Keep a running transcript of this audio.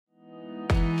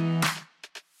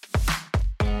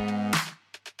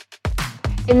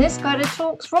In this guided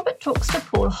talks, Robert talks to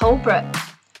Paul Holbrook.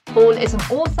 Paul is an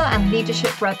author and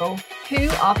leadership rebel who,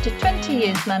 after 20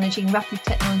 years managing rapid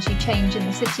technology change in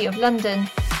the City of London,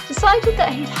 decided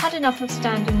that he'd had enough of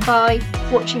standing by,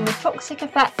 watching the toxic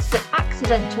effects that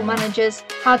accidental managers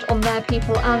had on their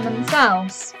people and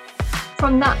themselves.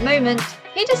 From that moment,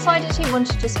 he decided he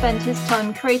wanted to spend his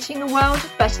time creating a world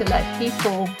of better led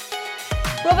people.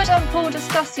 Robert and Paul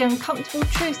discuss the uncomfortable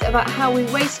truth about how we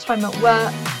waste time at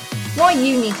work, why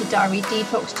you need a diary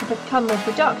detox to become more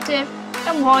productive,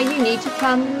 and why you need to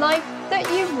plan the life that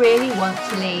you really want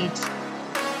to lead.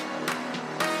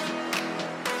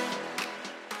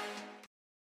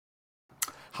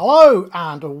 Hello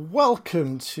and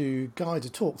welcome to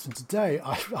Guided Talks, and today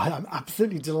I am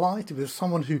absolutely delighted with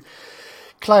someone who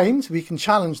claims, we can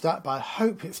challenge that, but I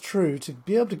hope it's true, to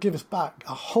be able to give us back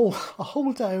a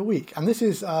whole day a week. And this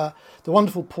is the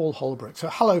wonderful Paul Holbrook. So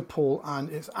hello, Paul, and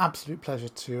it's an absolute pleasure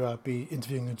to be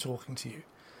interviewing and talking to you.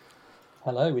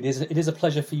 Hello, it is a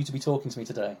pleasure for you to be talking to me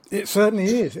today. It certainly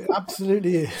is. It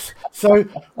absolutely is. So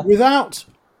without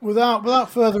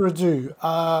further ado,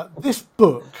 this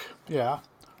book, yeah.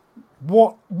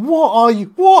 What are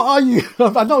you?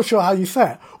 I'm not sure how you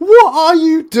say it. What are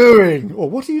you doing? Or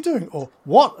what are you doing? Or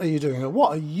what are you doing? Or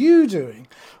what are you doing?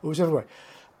 Or whichever way.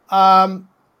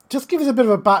 Just give us a bit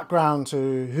of a background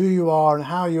to who you are and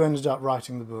how you ended up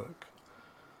writing the book.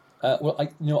 I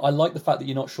like the fact that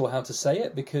you're not sure how to say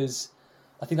it, because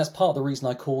I think that's part of the reason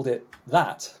I called it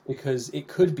that, because it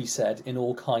could be said in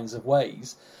all kinds of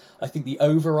ways. I think the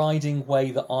overriding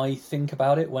way that I think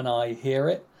about it when I hear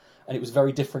it, and it was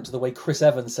very different to the way Chris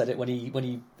Evans said it when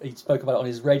he spoke about it on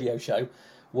his radio show,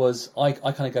 was I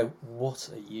kind of go, what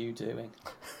are you doing?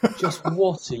 Just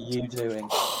what are you doing?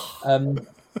 And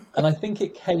I think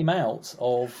it came out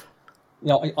of,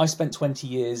 I spent 20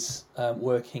 years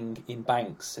working in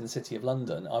banks in the City of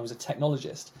London. I was a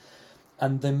technologist.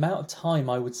 And the amount of time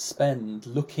I would spend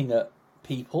looking at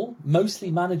people, mostly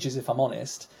managers if I'm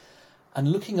honest, and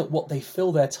looking at what they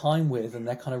fill their time with, and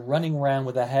they're kind of running around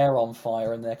with their hair on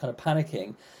fire and they're kind of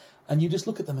panicking, and you just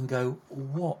look at them and go,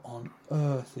 what on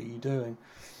earth are you doing?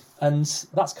 And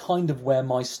that's kind of where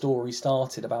my story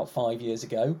started about 5 years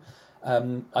ago.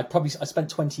 I spent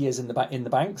 20 years in the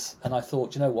banks, and I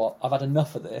thought, you know what, I've had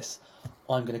enough of this.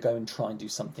 I'm going to go and try and do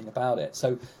something about it.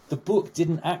 So the book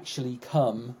didn't actually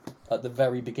come at the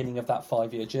very beginning of that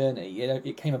 5-year journey.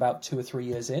 It came about 2 or 3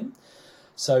 years in.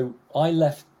 So I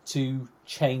left to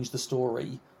change the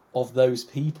story of those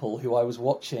people who I was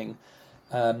watching,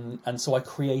 and so I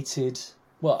created.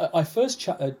 Well, I first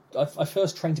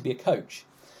trained to be a coach,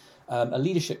 a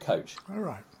leadership coach. All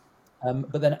right.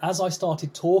 But then, as I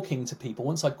started talking to people,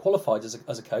 once I'd qualified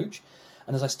as a coach,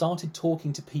 and as I started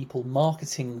talking to people,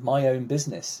 marketing my own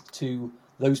business to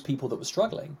those people that were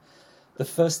struggling, the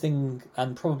first thing,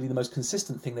 and probably the most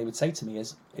consistent thing they would say to me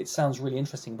is, "It sounds really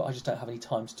interesting, but I just don't have any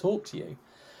time to talk to you."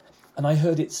 And I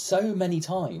heard it so many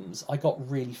times, I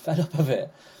got really fed up of it.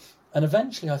 And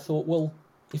eventually I thought, well,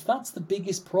 if that's the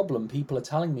biggest problem people are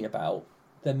telling me about,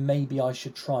 then maybe I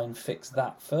should try and fix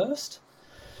that first.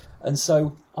 And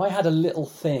so I had a little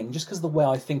thing, just because of the way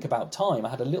I think about time, I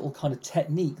had a little kind of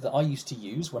technique that I used to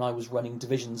use when I was running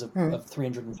divisions of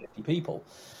 350 people.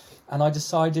 And I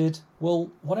decided,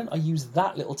 well, why don't I use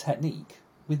that little technique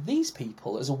with these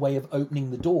people as a way of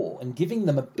opening the door and giving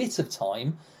them a bit of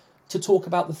time to talk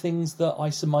about the things that I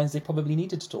surmised they probably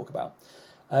needed to talk about.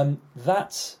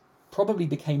 That probably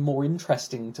became more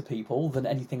interesting to people than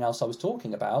anything else I was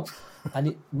talking about, and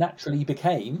it naturally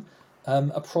became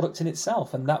a product in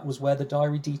itself, and that was where the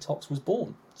Diary Detox was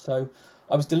born. So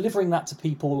I was delivering that to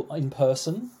people in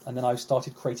person, and then I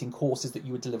started creating courses that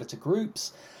you would deliver to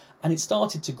groups, and it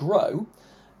started to grow.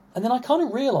 And then I kind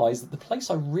of realised that the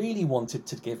place I really wanted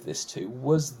to give this to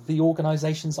was the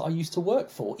organisations that I used to work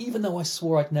for, even though I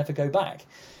swore I'd never go back.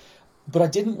 But I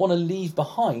didn't want to leave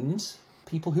behind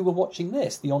people who were watching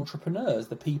this, the entrepreneurs,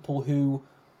 the people who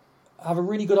have a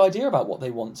really good idea about what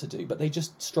they want to do, but they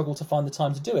just struggle to find the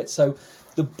time to do it. So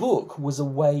the book was a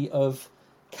way of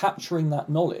capturing that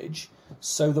knowledge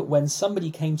so that when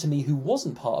somebody came to me who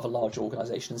wasn't part of a large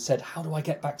organisation and said, how do I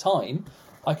get back time?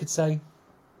 I could say,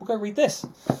 well, go read this,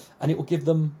 and it will give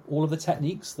them all of the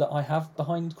techniques that I have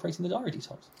behind creating the Diary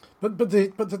Detox. But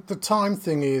the time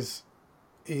thing is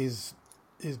it's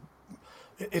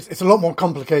a lot more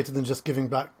complicated than just giving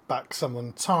back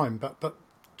someone time. But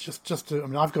just to, I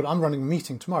mean, I'm running a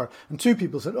meeting tomorrow, and 2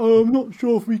 people said, "Oh, I'm not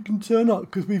sure if we can turn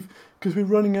up because we're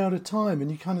running out of time."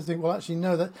 And you kind of think, well, actually,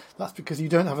 no, that's because you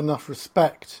don't have enough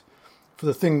respect for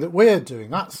the thing that we're doing.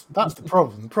 That's the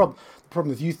problem. The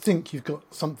problem is you think you've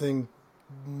got something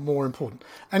more important.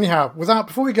 Anyhow,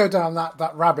 before we go down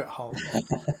that rabbit hole,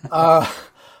 I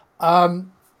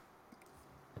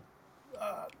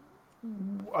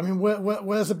mean,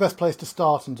 where's the best place to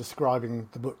start in describing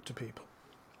the book to people?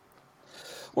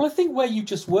 Well, I think where you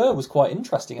just were was quite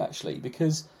interesting, actually,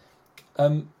 because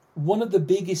one of the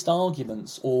biggest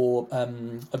arguments or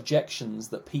objections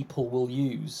that people will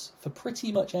use for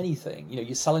pretty much anything,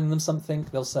 you're selling them something,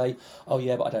 they'll say, oh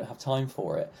yeah, but I don't have time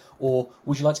for it. Or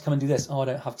would you like to come and do this? Oh, I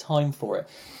don't have time for it.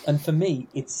 And for me,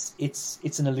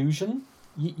 it's an illusion.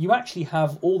 You actually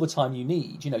have all the time you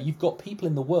need. You've got people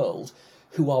in the world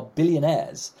who are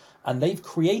billionaires, and they've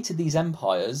created these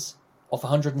empires of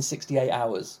 168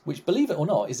 hours, which, believe it or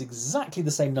not, is exactly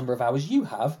the same number of hours you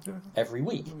have every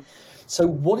week. So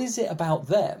what is it about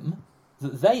them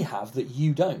that they have that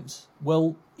you don't?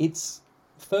 Well,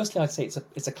 firstly, I'd say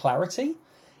it's a clarity.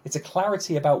 It's a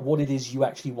clarity about what it is you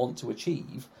actually want to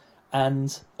achieve,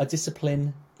 and a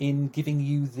discipline in giving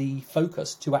you the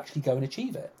focus to actually go and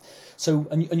achieve it. So,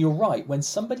 and you're right, when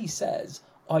somebody says,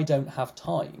 I don't have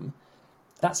time,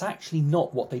 that's actually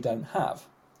not what they don't have.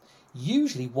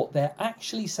 Usually what they're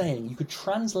actually saying, you could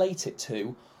translate it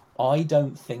to, I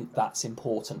don't think that's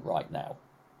important right now.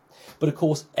 But of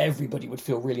course, everybody would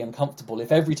feel really uncomfortable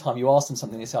if every time you ask them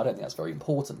something, they say, I don't think that's very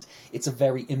important. It's a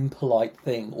very impolite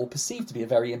thing, or perceived to be a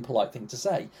very impolite thing to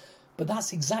say. But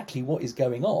that's exactly what is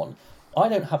going on. I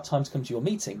don't have time to come to your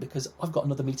meeting because I've got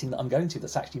another meeting that I'm going to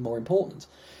that's actually more important.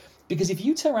 Because if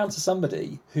you turn around to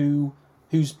somebody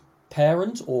whose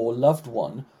parent or loved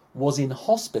one was in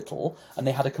hospital and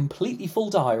they had a completely full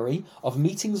diary of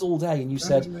meetings all day, and you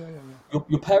said,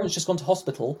 your parent's just gone to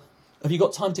hospital, have you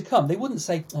got time to come? They wouldn't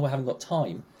say, oh, I haven't got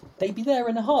time. They'd be there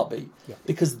in a heartbeat,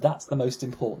 because that's the most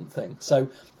important thing. So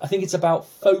I think it's about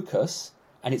focus,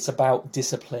 and it's about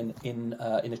discipline in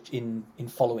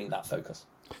following that focus.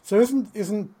 So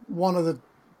isn't one of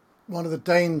the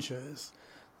dangers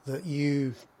that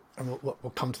you, and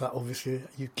we'll come to that obviously,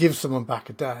 you give someone back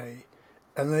a day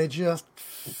and they just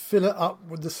fill it up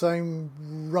with the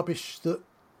same rubbish that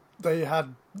they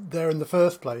had there in the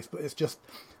first place, but it's just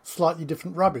slightly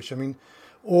different rubbish. I mean,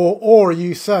 or are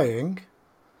you saying,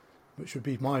 which would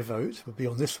be my vote, would be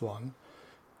on this one,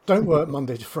 don't work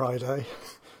Monday to Friday,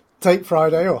 take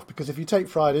Friday off, because if you take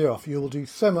Friday off, you'll do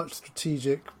so much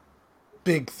strategic,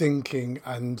 big thinking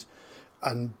and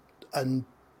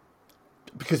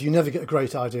because you never get a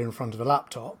great idea in front of a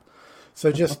laptop.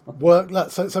 So just work.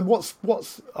 So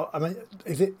what's? I mean,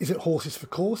 is it horses for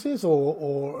courses,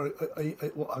 or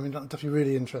I mean, I'm definitely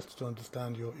really interested to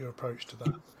understand your approach to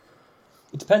that.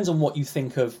 It depends on what you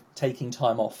think of taking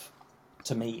time off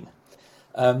to mean.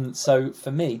 So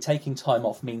for me, taking time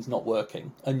off means not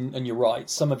working, and you're right.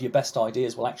 Some of your best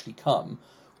ideas will actually come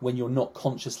when you're not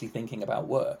consciously thinking about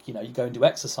work. You go and do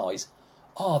exercise.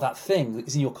 Oh, that thing that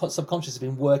is in your subconscious has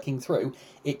been working through.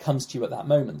 It comes to you at that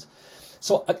moment.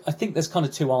 So I think there's kind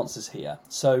of two answers here.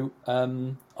 So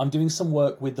I'm doing some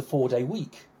work with the 4-day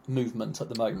week movement at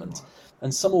the moment.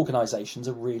 And some organisations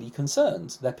are really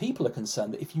concerned. Their people are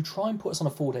concerned that if you try and put us on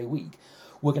a 4-day week,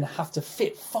 we're going to have to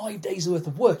fit 5 days worth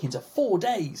of work into 4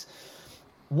 days.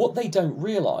 What they don't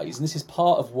realise, and this is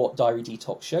part of what Diary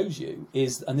Detox shows you,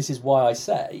 is, and this is why I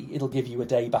say it'll give you a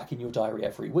day back in your diary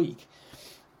every week,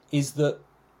 is that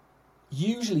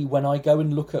usually when I go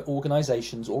and look at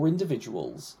organisations or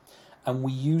individuals, and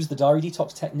we use the Diary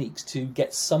Detox techniques to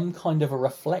get some kind of a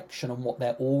reflection on what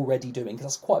they're already doing, because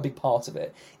that's quite a big part of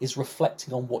it, is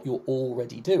reflecting on what you're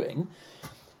already doing.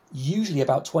 Usually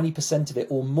about 20% of it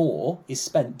or more is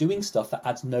spent doing stuff that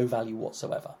adds no value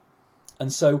whatsoever.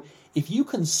 And so if you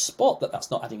can spot that that's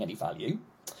not adding any value,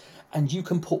 and you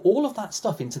can put all of that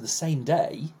stuff into the same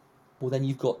day, well, then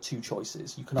you've got two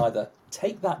choices. You can either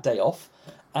take that day off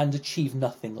and achieve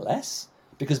nothing less,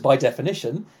 because by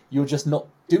definition, you're just not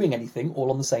doing anything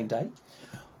all on the same day.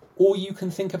 Or you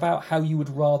can think about how you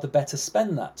would rather better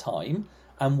spend that time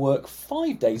and work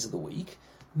 5 days of the week,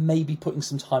 maybe putting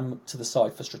some time to the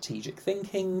side for strategic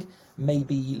thinking,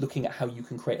 maybe looking at how you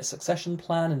can create a succession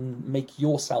plan and make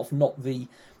yourself not the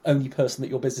only person that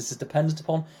your business is dependent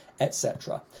upon,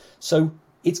 etc. So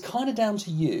it's kind of down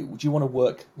to you. Do you want to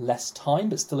work less time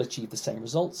but still achieve the same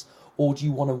results? Or do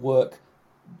you want to work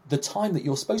the time that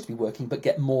you're supposed to be working but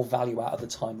get more value out of the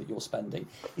time that you're spending?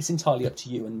 It's entirely up to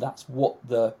you, and that's what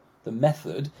the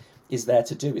method is there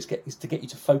to do, is to get you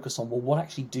to focus on, well, what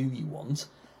actually do you want,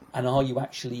 and are you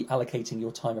actually allocating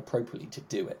your time appropriately to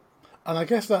do it? And I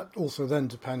guess that also then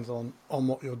depends on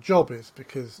what your job is,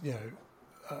 because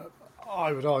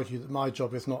I would argue that my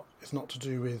job is not to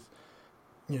do with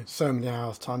so many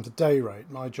hours times a day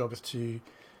rate. My job is to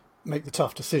make the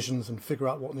tough decisions and figure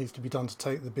out what needs to be done to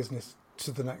take the business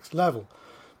to the next level.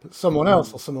 But someone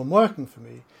else or someone working for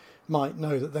me might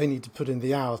know that they need to put in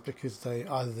the hours because they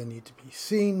need to be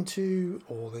seen to,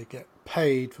 or they get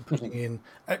paid for putting in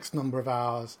X number of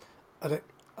hours at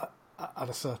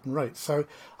a certain rate. So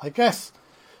I guess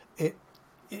there's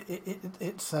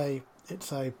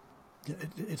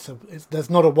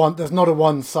not a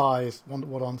one size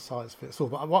fits all.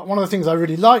 But one of the things I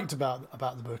really liked about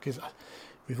the book is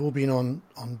we've all been on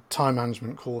time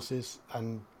management courses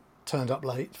and turned up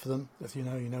late for them, as you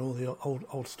know all the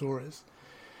old stories.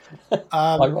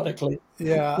 Ironically,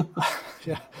 yeah.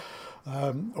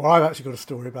 Or I've actually got a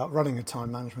story about running a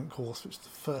time management course, which is the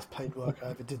first paid work I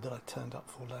ever did that I turned up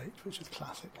for late, which is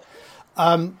classic.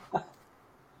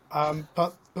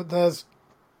 But there's,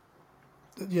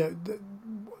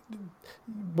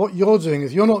 what you're doing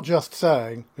is you're not just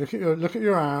saying look at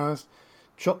your hours,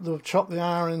 chop the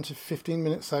hour into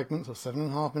 15-minute segments or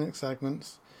 7.5-minute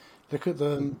segments, look at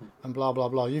them and blah blah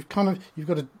blah. You've got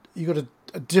a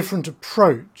different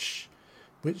approach,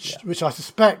 which I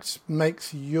suspect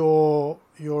makes your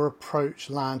approach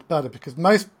land better, because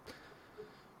most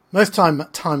time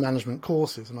management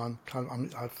courses, and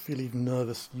I feel even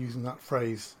nervous using that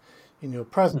phrase in your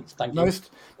presence.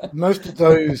 Most of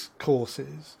those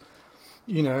courses,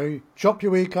 chop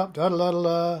your week up, do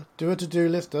a to-do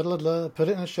list, put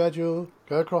it in a schedule,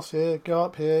 go across here, go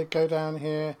up here, go down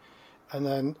here, and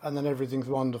then everything's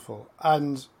wonderful.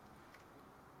 And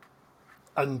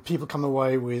people come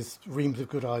away with reams of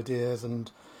good ideas, and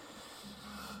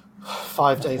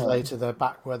 5 days later they're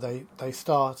back where they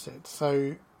started.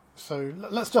 So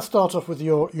let's just start off with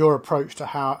your approach to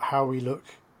how we look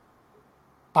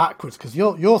backwards, because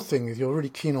your thing is you're really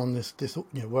keen on this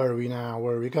where are we now,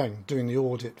 where are we going, doing the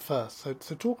audit first. So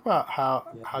talk about how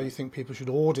you think people should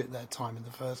audit their time in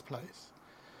the first place.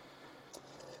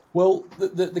 Well,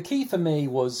 the key for me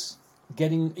was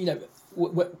getting,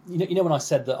 when I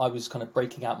said that I was kind of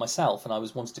breaking out myself and I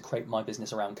was wanting to create my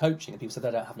business around coaching, and people said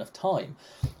they don't have enough time,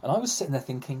 and I was sitting there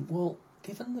thinking, well,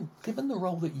 given the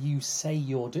role that you say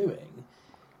you're doing,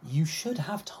 you should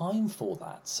have time for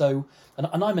that. So,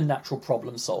 and I'm a natural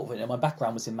problem solver. My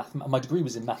background was in my degree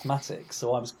was in mathematics,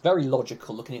 so I was very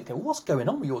logical, looking at what's going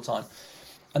on with your time,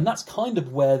 and that's kind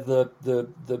of where the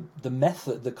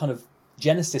method, the kind of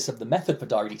genesis of the method for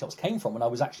Diary Detox came from, when I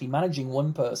was actually managing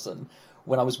one person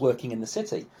when I was working in the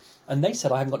city, and they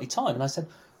said, I haven't got any time, and I said,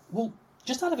 well,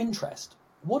 just out of interest,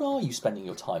 what are you spending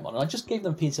your time on? And I just gave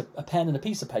them a pen and a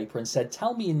piece of paper and said,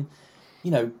 tell me in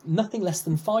nothing less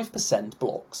than 5%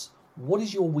 blocks, what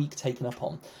is your week taken up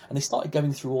on? And they started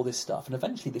going through all this stuff, and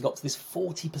eventually they got to this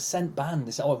 40% band.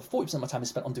 They said, 40% of my time is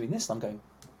spent on doing this. And I'm going,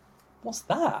 what's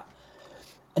that?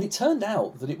 And it turned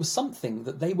out that it was something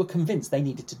that they were convinced they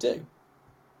needed to do.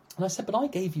 And I said, but I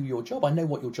gave you your job. I know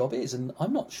what your job is, and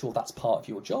I'm not sure that's part of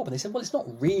your job. And they said, well, it's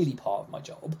not really part of my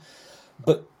job,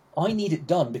 but I need it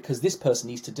done because this person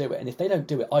needs to do it. And if they don't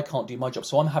do it, I can't do my job.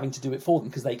 So I'm having to do it for them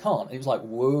because they can't. And it was like,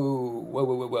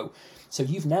 whoa. So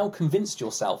you've now convinced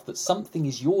yourself that something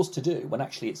is yours to do when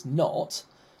actually it's not,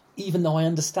 even though I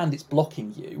understand it's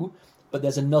blocking you, but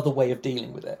there's another way of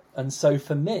dealing with it. And so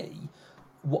for me,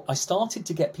 I started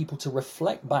to get people to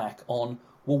reflect back on,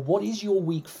 well, what is your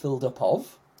week filled up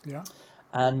of? Yeah.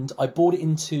 And I brought it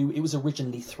into, it was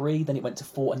originally 3, then it went to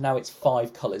 4, and now it's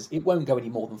 5 colours. It won't go any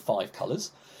more than 5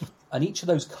 colours. And each of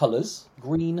those colours,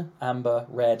 green, amber,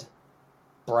 red,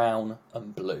 brown,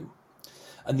 and blue.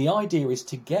 And the idea is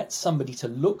to get somebody to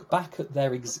look back at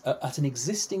at an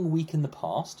existing week in the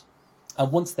past,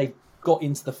 and once they've got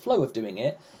into the flow of doing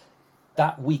it,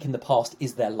 that week in the past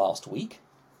is their last week.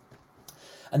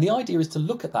 And the idea is to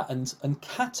look at that and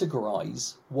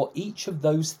categorise what each of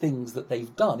those things that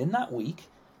they've done in that week,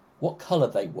 what colour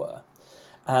they were.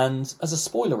 And as a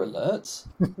spoiler alert,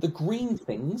 the green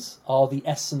things are the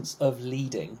essence of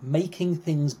leading, making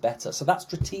things better. So that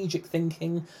strategic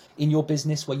thinking in your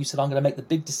business where you said, I'm going to make the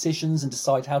big decisions and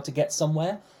decide how to get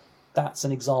somewhere, that's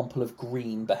an example of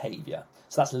green behaviour.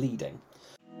 So that's leading.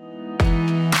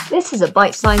 This is a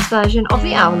bite-sized version of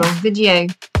the hour-long video.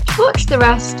 To watch the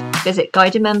rest, visit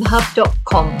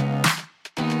guidedmemberhub.com.